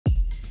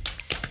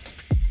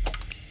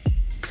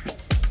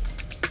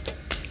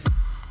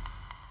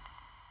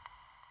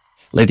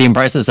Lithium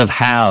prices have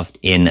halved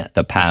in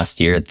the past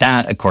year.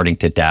 That, according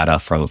to data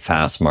from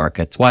Fast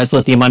Markets. Why is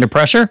lithium under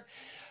pressure?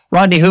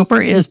 Rodney Hooper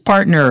is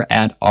partner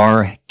at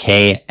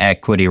RK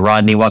Equity.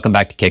 Rodney, welcome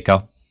back to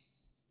Kitcon.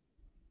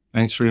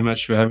 Thanks very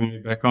much for having me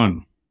back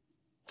on.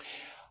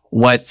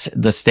 What's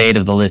the state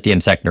of the lithium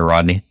sector,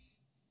 Rodney?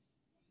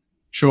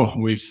 Sure,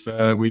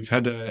 we've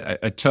had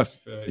a tough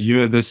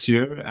year this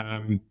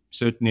year,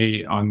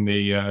 certainly on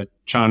the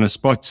China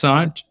spot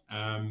side.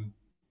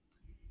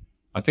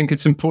 I think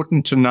it's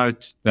important to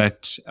note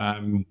that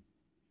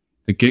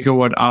the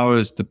gigawatt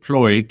hours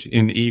deployed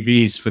in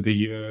EVs for the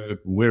year,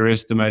 we're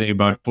estimating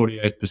about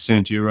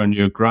 48%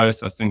 year-on-year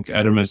growth. I think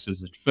Adamas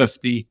is at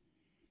 50.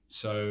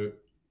 So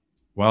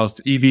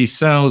whilst EV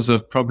sales are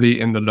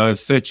probably in the low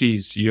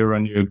 30s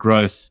year-on-year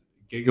growth,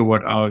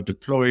 gigawatt hour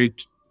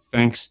deployed,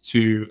 thanks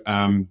to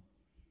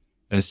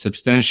a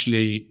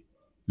substantially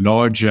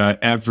larger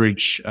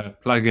average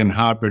plug-in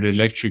hybrid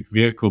electric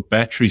vehicle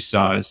battery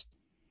size,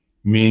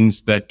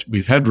 means that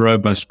we've had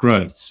robust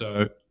growth.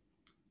 So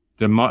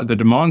the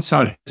demand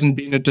side hasn't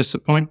been a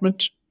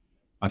disappointment.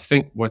 I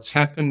think what's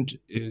happened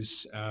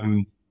is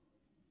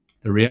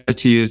the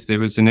reality is there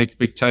was an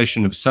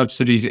expectation of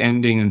subsidies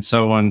ending and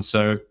so on.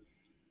 So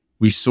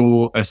we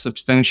saw a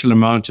substantial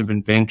amount of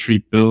inventory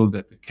build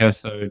at the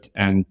cathode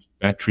and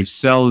battery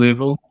cell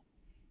level,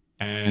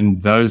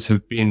 and those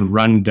have been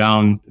run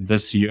down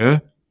this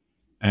year,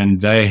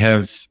 and they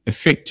have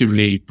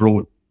effectively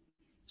brought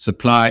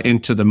supply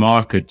into the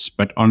markets.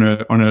 But on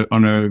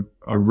a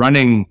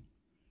running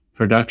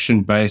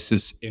production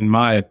basis, in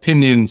my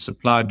opinion,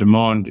 supply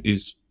demand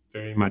is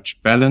very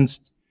much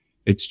balanced.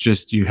 It's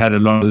just you had a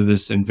lot of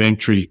this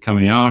inventory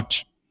coming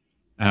out,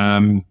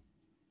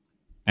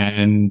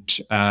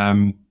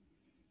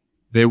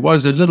 there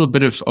was a little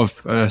bit of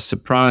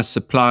surprise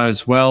supply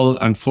as well.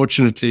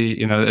 Unfortunately,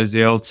 you know, as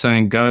the old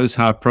saying goes,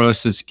 high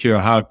prices cure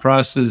high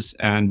prices,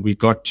 and we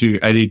got to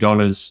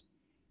 $80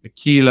 a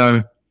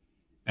kilo,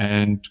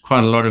 and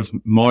quite a lot of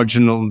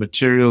marginal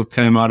material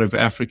came out of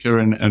Africa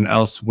and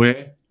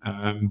elsewhere.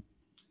 And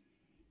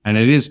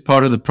it is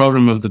part of the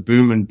problem of the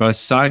boom and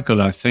bust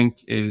cycle, I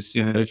think, is,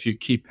 you know, if you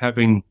keep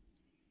having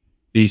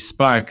these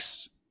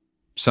spikes,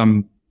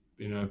 some,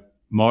 you know,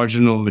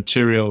 marginal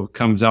material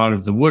comes out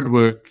of the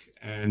woodwork,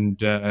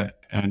 and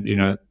you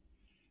know,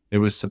 there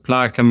was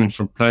supply coming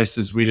from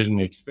places we didn't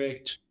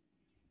expect.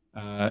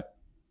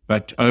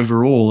 But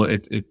overall,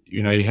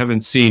 you know, you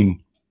haven't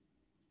seen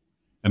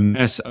a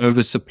mass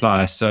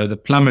oversupply. So the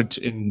plummet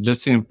in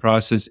lithium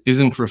prices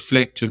isn't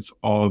reflective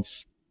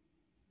of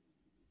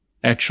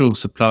actual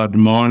supply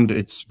demand.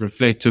 It's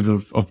reflective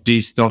of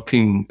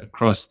destocking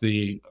across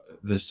the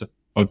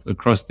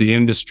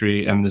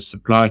industry and the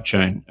supply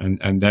chain,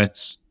 and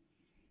that's,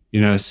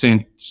 you know,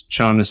 sent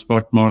China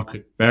spot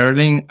market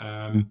barreling.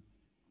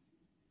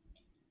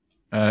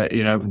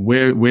 You know,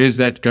 where's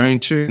that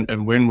going to,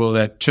 and when will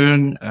that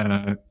turn?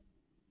 I've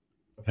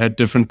had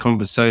different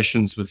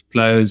conversations with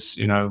players.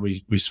 You know,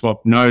 we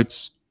swap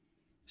notes.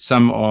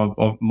 Some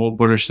are more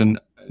bullish than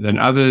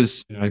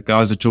others. You know,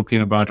 guys are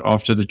talking about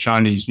after the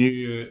Chinese New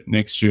Year,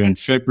 next year in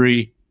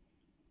February.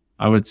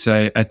 I would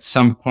say at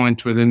some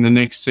point within the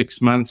next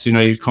 6 months. You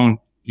know, you can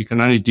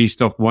only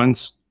destock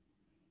once.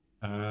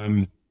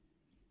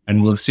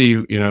 And we'll see,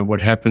 you know,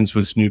 what happens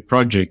with new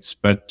projects.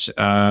 But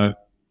I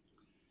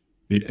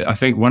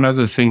think one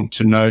other thing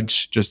to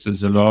note, just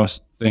as a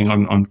last thing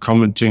on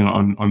commenting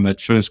on that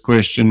first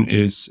question,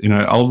 is, you know,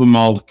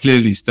 Albemarle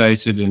clearly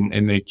stated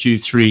in their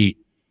Q3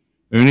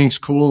 earnings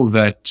call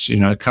that, you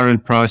know,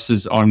 current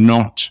prices are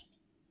not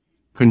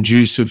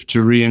conducive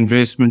to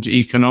reinvestment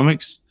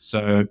economics.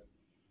 So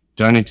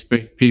don't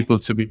expect people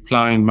to be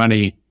plowing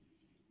money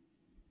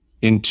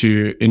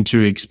into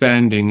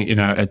expanding, you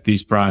know, at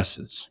these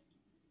prices.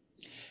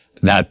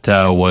 That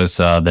was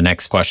the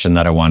next question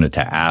that I wanted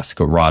to ask,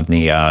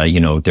 Rodney. You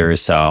know,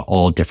 there's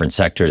all different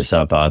sectors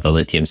of the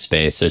lithium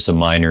space. There's the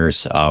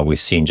miners. We've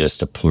seen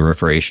just a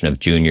proliferation of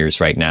juniors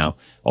right now.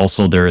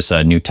 Also, there's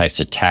new types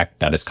of tech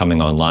that is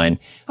coming online.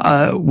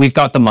 We've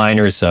got the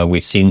miners.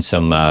 We've seen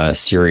some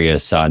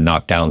serious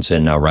knockdowns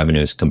in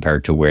revenues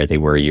compared to where they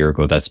were a year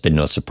ago. That's been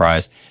no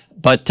surprise.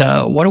 But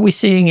what are we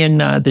seeing in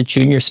the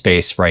junior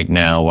space right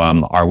now?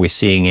 Are we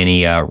seeing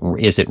any?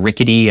 Is it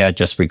rickety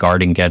just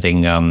regarding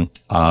getting more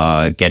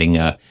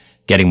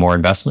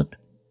investment?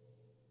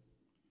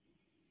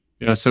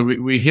 Yeah, so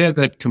we hear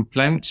that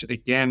complaint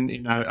again.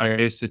 You know, I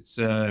guess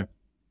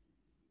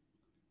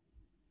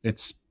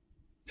it's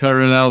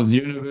parallel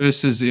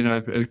universes. You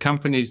know,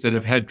 companies that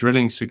have had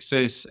drilling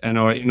success and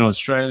are in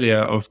Australia,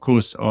 of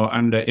course, are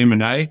under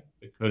M&A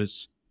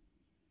because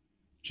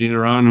Gina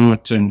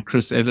Reinhardt and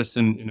Chris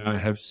Ellison, you know,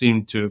 have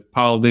seemed to have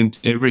piled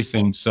into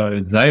everything. So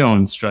they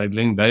aren't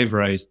struggling. They've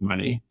raised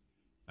money.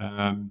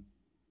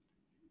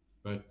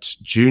 But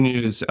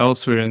juniors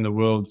elsewhere in the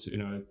world, you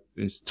know,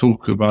 there's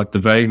talk about the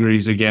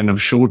vagaries again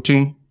of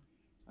shorting.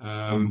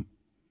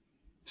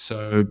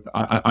 So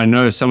I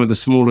know some of the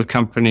smaller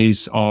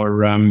companies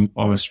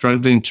are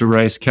struggling to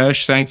raise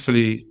cash.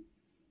 Thankfully,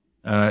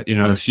 you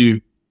know, a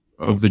few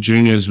of the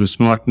juniors were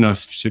smart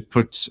enough to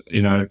put,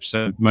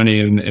 some money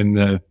in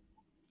the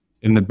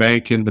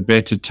bank in the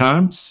better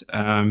times.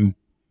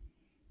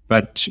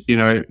 But,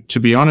 to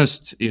be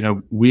honest,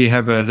 we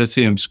have a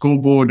lithium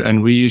scoreboard,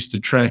 and we used to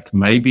track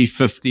maybe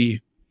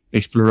 50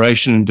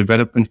 exploration and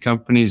development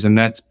companies, and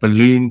that's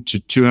ballooned to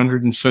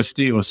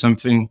 250 or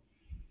something.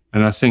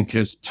 And I think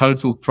as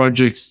total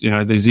projects,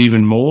 there's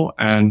even more.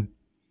 And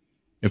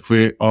if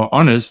we are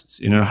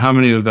honest, how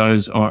many of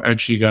those are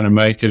actually going to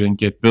make it and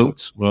get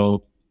built?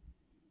 Well,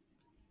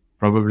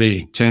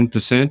 probably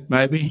 10%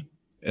 maybe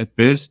at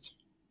best.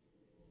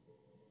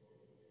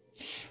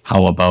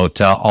 How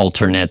about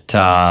alternate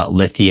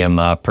lithium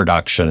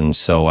production?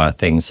 So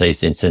things, say,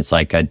 instance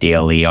like a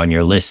DLE on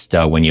your list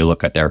when you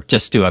look at there,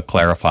 just to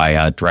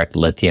clarify, direct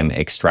lithium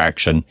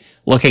extraction.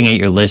 Looking at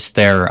your list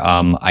there,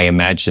 I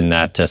imagine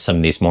that some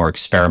of these more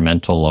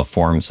experimental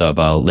forms of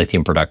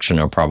lithium production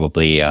are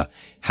probably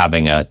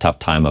having a tough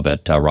time of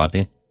it,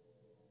 Rodney.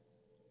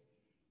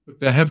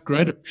 They have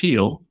great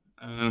appeal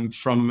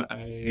from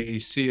a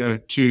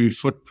CO2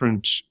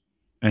 footprint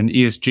and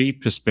ESG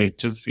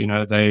perspective.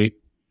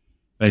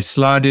 They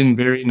slide in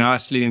very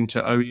nicely into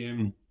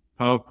OEM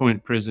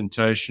PowerPoint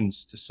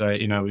presentations to say,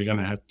 we're going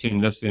to have 10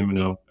 lithium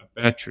in our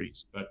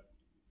batteries.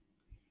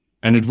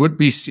 And it would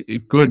be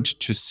good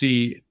to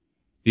see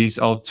these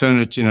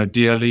alternate,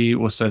 DLE,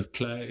 also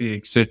clay,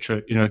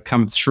 etc.,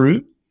 come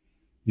through.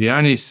 The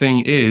only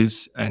thing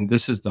is, and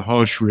this is the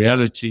harsh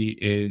reality,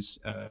 is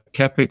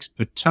capex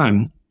per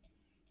ton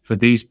for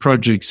these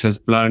projects has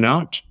blown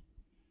out.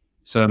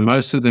 So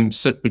most of them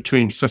sit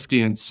between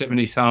 $50,000 and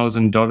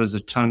 $70,000 a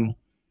ton.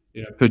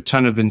 Per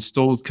ton of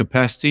installed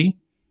capacity.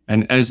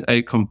 And as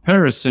a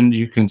comparison,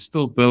 you can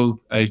still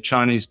build a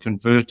Chinese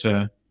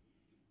converter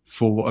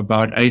for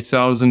about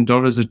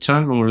 $8,000 a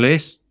ton or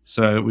less.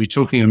 So we're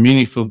talking a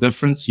meaningful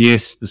difference.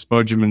 Yes, the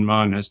spodumene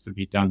mine has to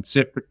be done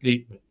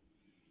separately, but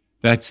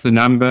that's the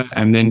number.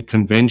 And then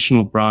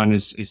conventional brine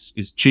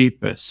is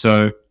cheaper.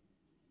 So,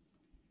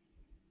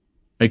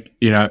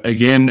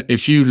 again,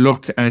 if you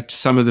look at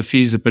some of the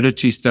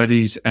feasibility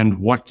studies and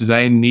what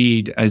they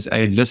need as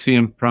a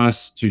lithium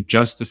price to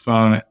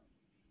justify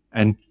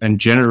and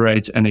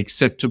generate an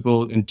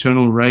acceptable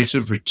internal rate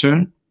of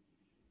return,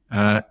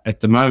 at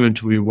the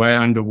moment we're way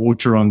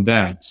underwater on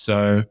that.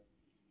 So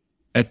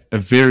at a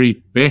very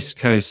best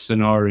case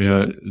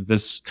scenario,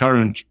 this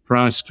current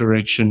price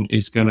correction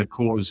is going to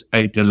cause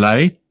a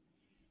delay.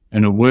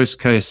 In a worst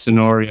case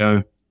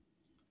scenario,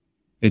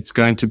 it's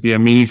going to be a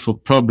meaningful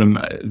problem.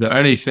 The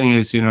only thing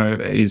is,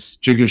 is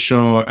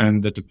Jigashaw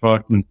and the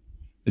department,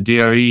 the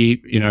DOE,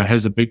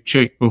 has a big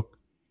checkbook.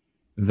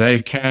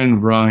 They can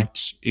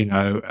write,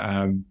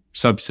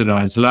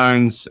 subsidized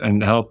loans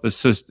and help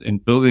assist in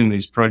building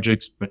these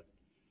projects. But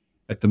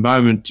at the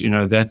moment,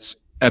 that's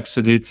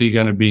absolutely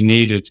going to be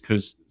needed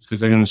because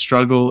they're going to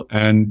struggle.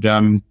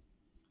 And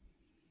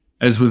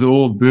as with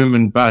all boom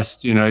and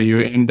bust, you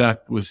end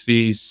up with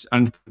these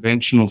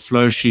unconventional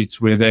flow sheets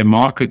where their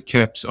market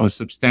caps are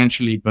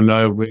substantially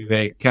below where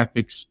their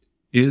capex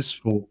is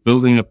for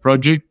building a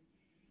project.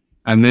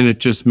 And then it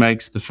just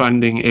makes the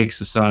funding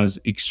exercise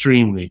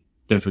extremely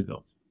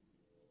difficult.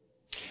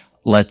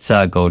 Let's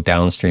go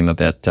downstream a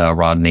bit,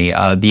 Rodney.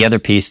 The other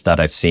piece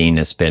that I've seen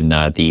has been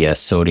the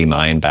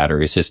sodium-ion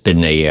batteries. There's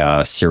been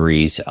a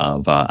series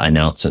of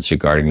announcements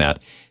regarding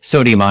that.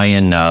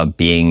 Sodium-ion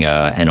being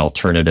an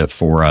alternative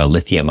for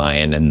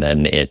lithium-ion, and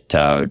then it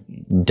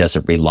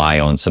doesn't rely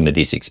on some of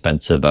these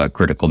expensive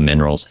critical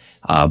minerals,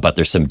 but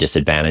there's some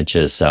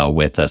disadvantages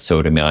with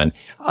sodium-ion.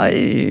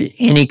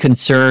 Any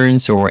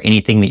concerns or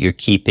anything that you're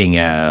keeping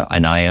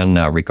an eye on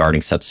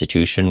regarding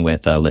substitution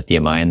with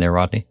lithium-ion there,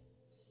 Rodney?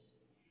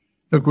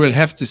 Look, we'll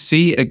have to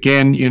see.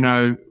 Again,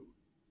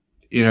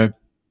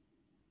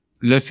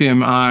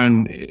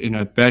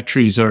 lithium-ion,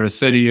 batteries are a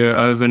 30-year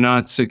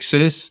overnight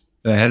success.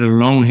 They had a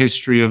long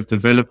history of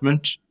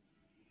development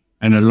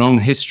and a long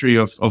history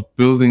of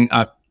building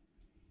up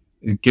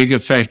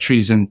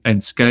gigafactories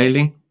and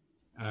scaling.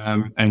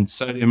 And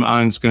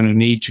sodium-ion is going to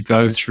need to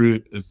go through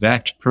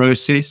that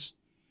process.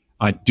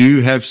 I do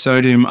have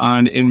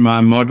sodium-ion in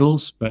my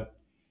models, but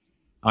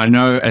I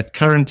know at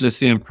current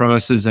lithium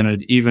prices and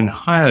at even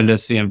higher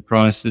lithium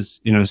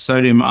prices,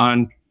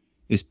 sodium-ion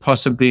is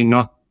possibly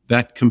not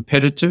that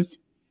competitive.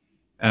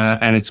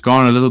 And it's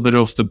gone a little bit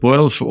off the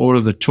boil for all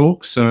of the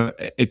talk. So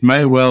it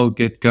may well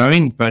get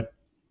going, but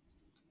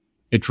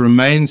it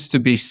remains to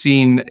be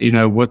seen,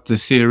 what the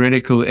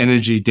theoretical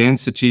energy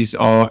densities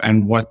are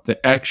and what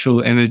the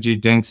actual energy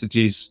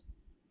densities,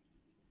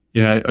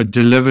 are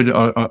delivered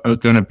are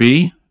going to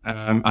be.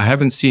 I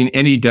haven't seen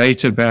any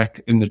data back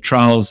in the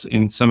trials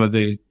in some of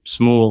the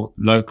small,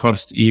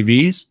 low-cost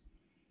EVs.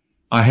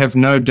 I have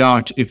no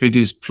doubt if it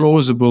is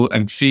plausible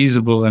and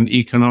feasible and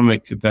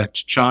economic that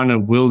China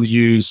will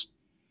use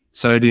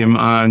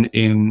sodium-ion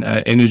in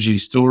energy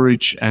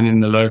storage and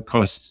in the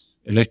low-cost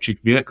electric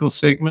vehicle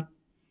segment.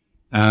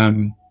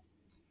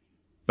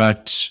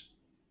 But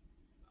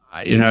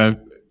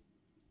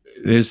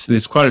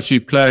there's quite a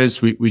few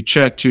players we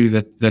chat to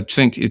that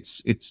think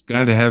it's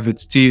going to have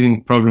its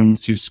teething problem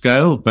to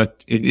scale,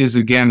 but it is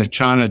again a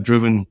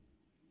China-driven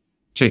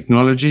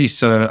technology,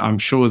 so I'm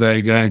sure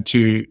they're going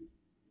to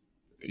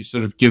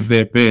sort of give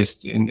their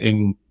best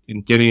in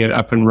getting it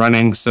up and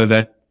running so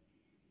that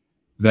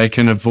they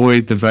can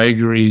avoid the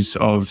vagaries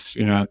of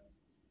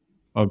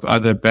of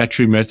other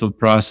battery metal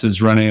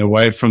prices running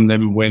away from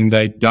them when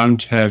they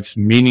don't have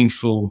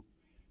meaningful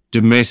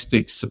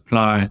domestic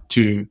supply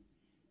to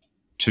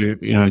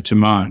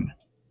mine.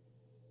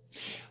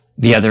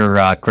 The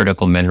other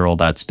critical mineral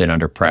that's been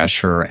under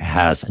pressure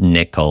has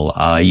nickel.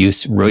 You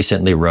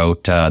recently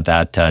wrote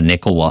that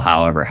nickel will,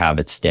 however, have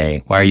its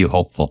day. Why are you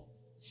hopeful?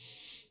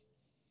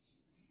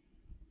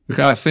 Look,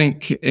 I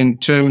think in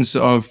terms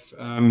of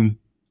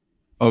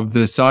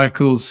the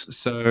cycles,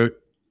 so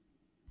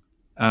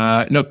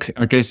look,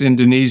 I guess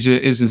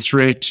Indonesia is a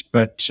threat,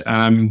 but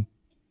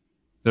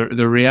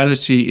the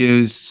reality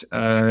is,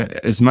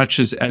 as much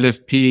as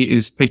LFP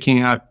is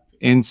picking up,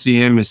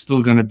 NCM is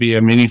still going to be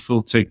a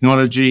meaningful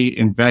technology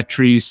in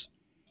batteries.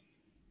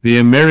 The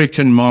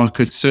American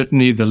market,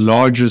 certainly the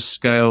largest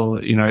scale,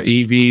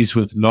 EVs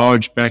with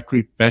large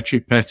battery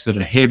packs that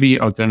are heavy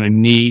are going to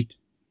need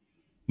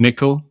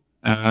nickel,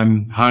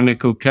 high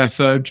nickel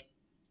cathode.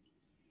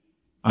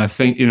 I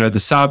think, the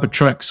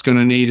Cybertruck's going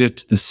to need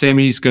it, the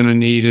Semi's going to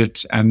need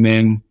it, and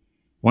then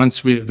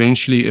once we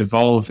eventually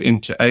evolve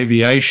into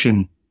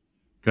aviation,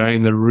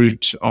 going the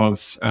route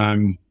of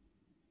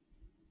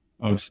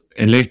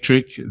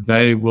electric,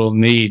 they will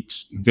need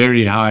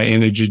very high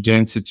energy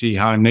density,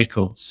 high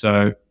nickel.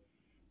 So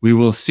we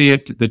will see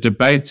it. The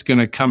debate's going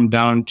to come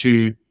down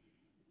to,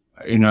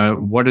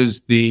 what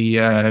is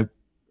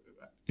the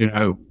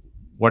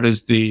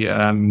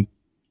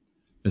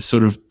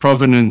sort of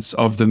provenance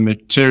of the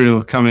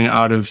material coming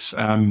out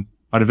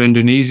of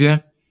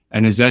Indonesia,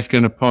 and is that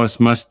going to pass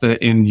muster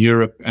in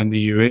Europe and the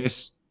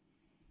US?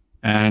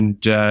 And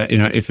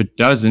if it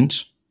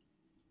doesn't,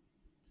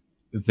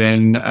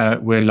 then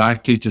we're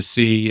likely to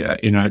see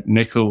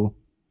nickel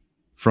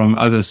from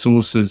other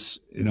sources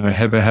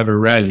have a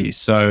rally.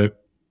 So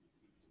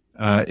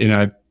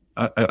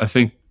I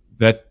think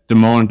that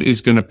demand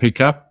is going to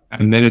pick up,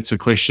 and then it's a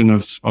question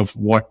of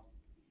what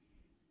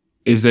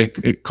is there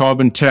a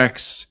carbon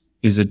tax?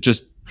 Is it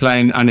just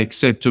plain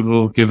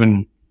unacceptable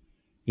given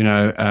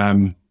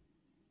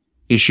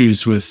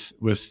issues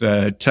with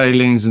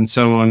tailings and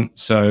so on?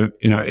 So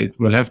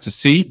we'll have to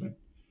see.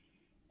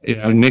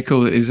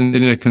 Nickel isn't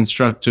in a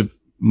constructive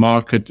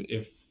market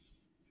if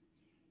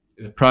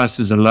the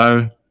prices are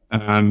low,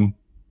 and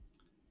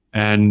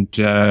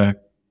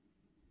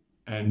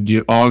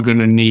you are going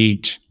to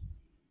need,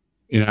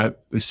 a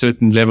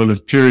certain level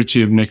of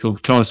purity of nickel,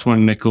 class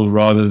 1 nickel,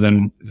 rather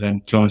than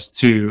class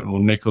 2 or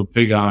nickel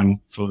pig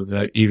iron for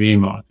the EV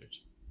market.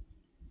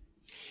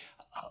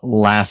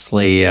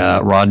 Lastly,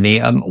 Rodney,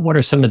 what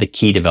are some of the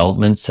key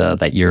developments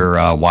that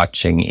you're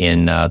watching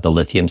in the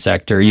lithium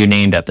sector? You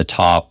named at the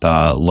top,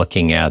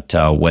 looking at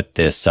what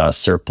this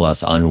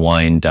surplus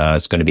unwind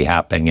is going to be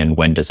happening and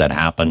when does that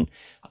happen.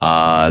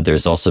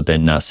 There's also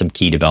been some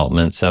key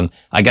developments.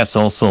 I guess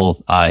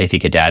also, if you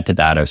could add to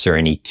that, is there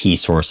any key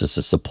sources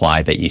of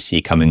supply that you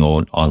see coming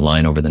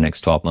online over the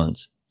next 12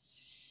 months?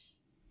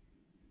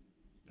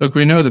 Look,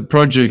 we know the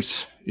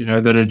projects,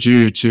 that are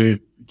due to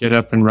get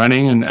up and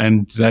running,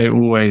 and they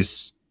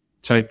always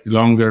take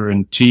longer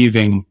and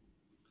teething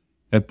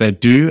that they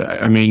do.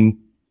 I mean,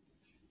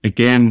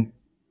 again,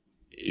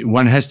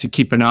 one has to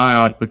keep an eye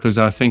out, because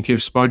I think if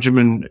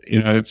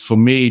spodumene, for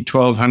me,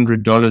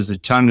 $1,200 a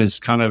ton is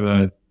kind of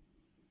a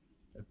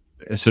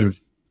sort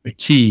of a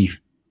key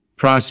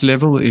price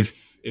level.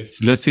 If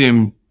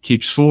lithium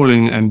keeps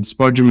falling and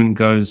spodumene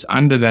goes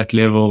under that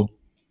level,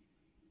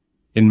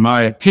 in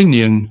my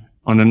opinion,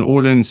 on an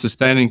all-in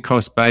sustaining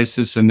cost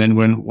basis, and then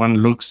when one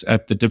looks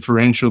at the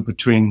differential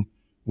between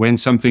when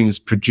something is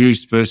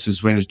produced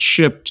versus when it's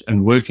shipped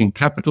and working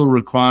capital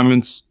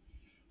requirements,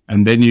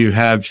 and then you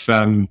have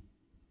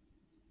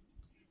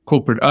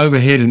corporate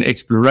overhead and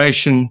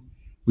exploration,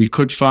 we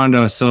could find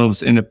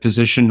ourselves in a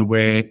position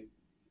where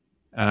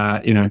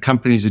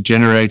companies are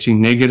generating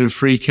negative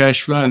free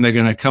cash flow and they're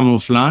going to come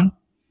offline.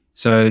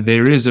 So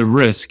there is a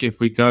risk,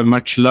 if we go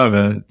much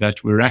lower,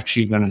 that we're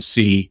actually going to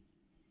see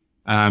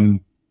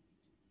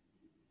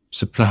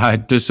supply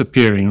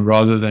disappearing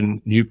rather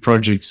than new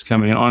projects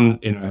coming on,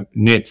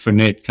 net for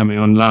net coming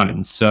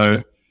online.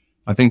 So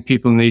I think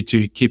people need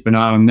to keep an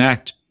eye on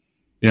that.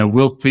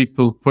 Will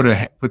people put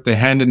their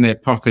hand in their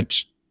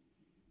pocket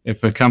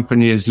if a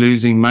company is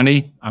losing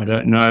money? I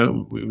don't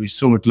know. We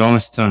saw it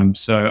last time.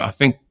 So I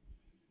think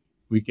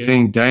we're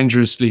getting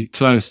dangerously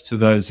close to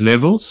those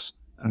levels.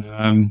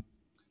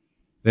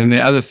 Then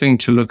the other thing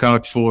to look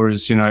out for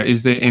is,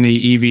 is there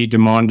any EV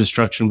demand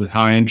destruction with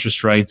high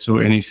interest rates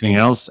or anything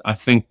else? I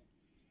think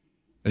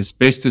as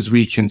best as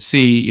we can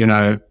see,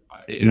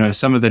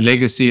 some of the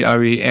legacy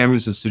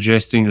OEMs are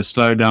suggesting a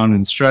slowdown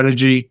in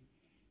strategy.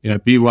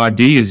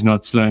 BYD is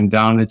not slowing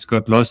down. It's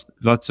got lots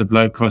of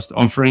low cost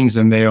offerings,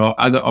 and there are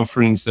other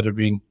offerings that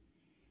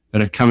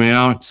are coming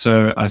out.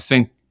 So I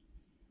think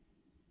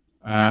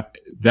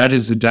That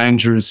is a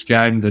dangerous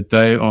game that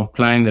they are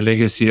playing, the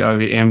legacy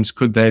OEMs.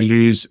 Could they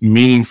lose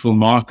meaningful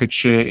market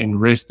share in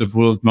rest of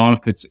world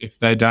markets if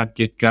they don't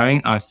get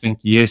going? I think,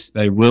 yes,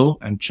 they will.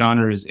 And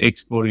China is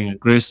exporting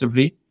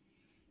aggressively.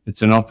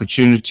 It's an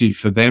opportunity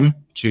for them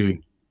to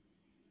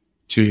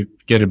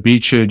get a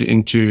beachhead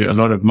into a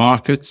lot of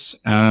markets.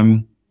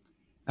 And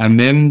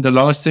then the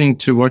last thing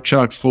to watch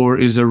out for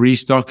is a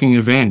restocking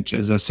event.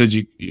 As I said,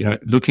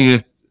 looking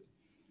at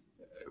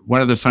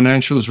one of the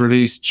financials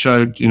released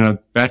showed,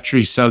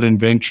 battery cell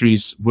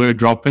inventories were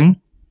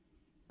dropping.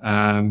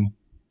 And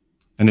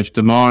if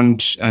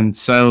demand and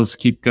sales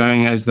keep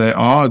going as they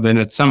are, then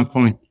at some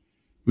point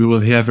we will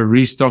have a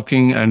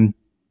restocking. And,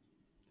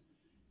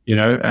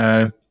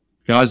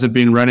 guys have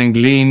been running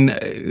lean.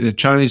 The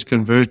Chinese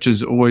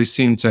converters always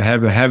seem to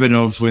have a habit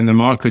of, when the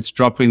market's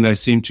dropping, they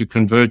seem to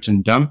convert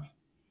and dump.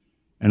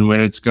 And when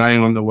it's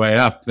going on the way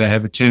up, they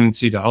have a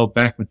tendency to hold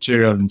back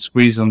material and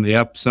squeeze on the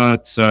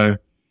upside. So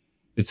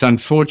it's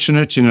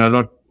unfortunate. A lot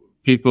of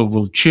people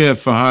will cheer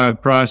for higher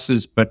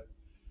prices, but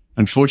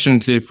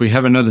unfortunately, if we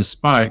have another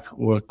spike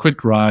or a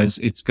quick rise,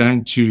 it's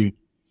going to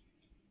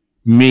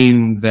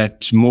mean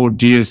that more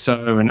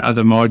DSO and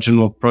other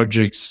marginal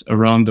projects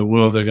around the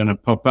world are going to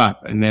pop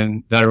up. And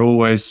then they're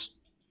always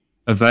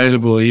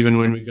available, even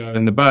when we go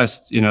in the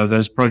bust.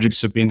 Those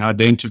projects have been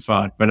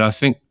identified. But I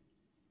think,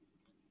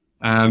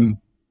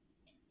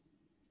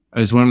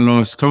 as one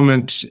last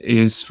comment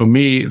is, for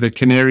me, the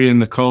canary in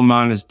the coal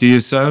mine is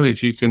DSO.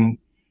 If you can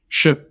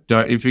ship,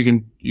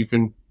 you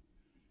can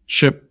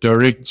ship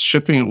direct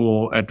shipping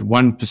ore at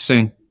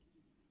 1%,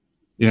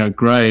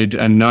 grade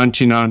and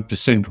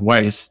 99%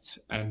 waste,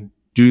 and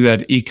do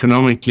that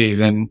economically,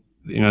 then,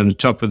 the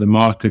top of the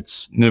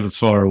market's never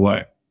far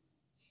away.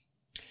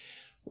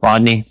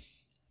 Rodney,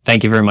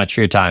 thank you very much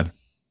for your time.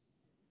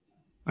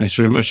 Thanks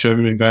very much for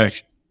having me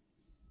back.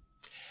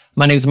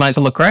 My name is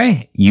Michael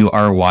LeCrae. You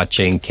are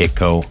watching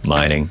Kitco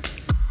Mining.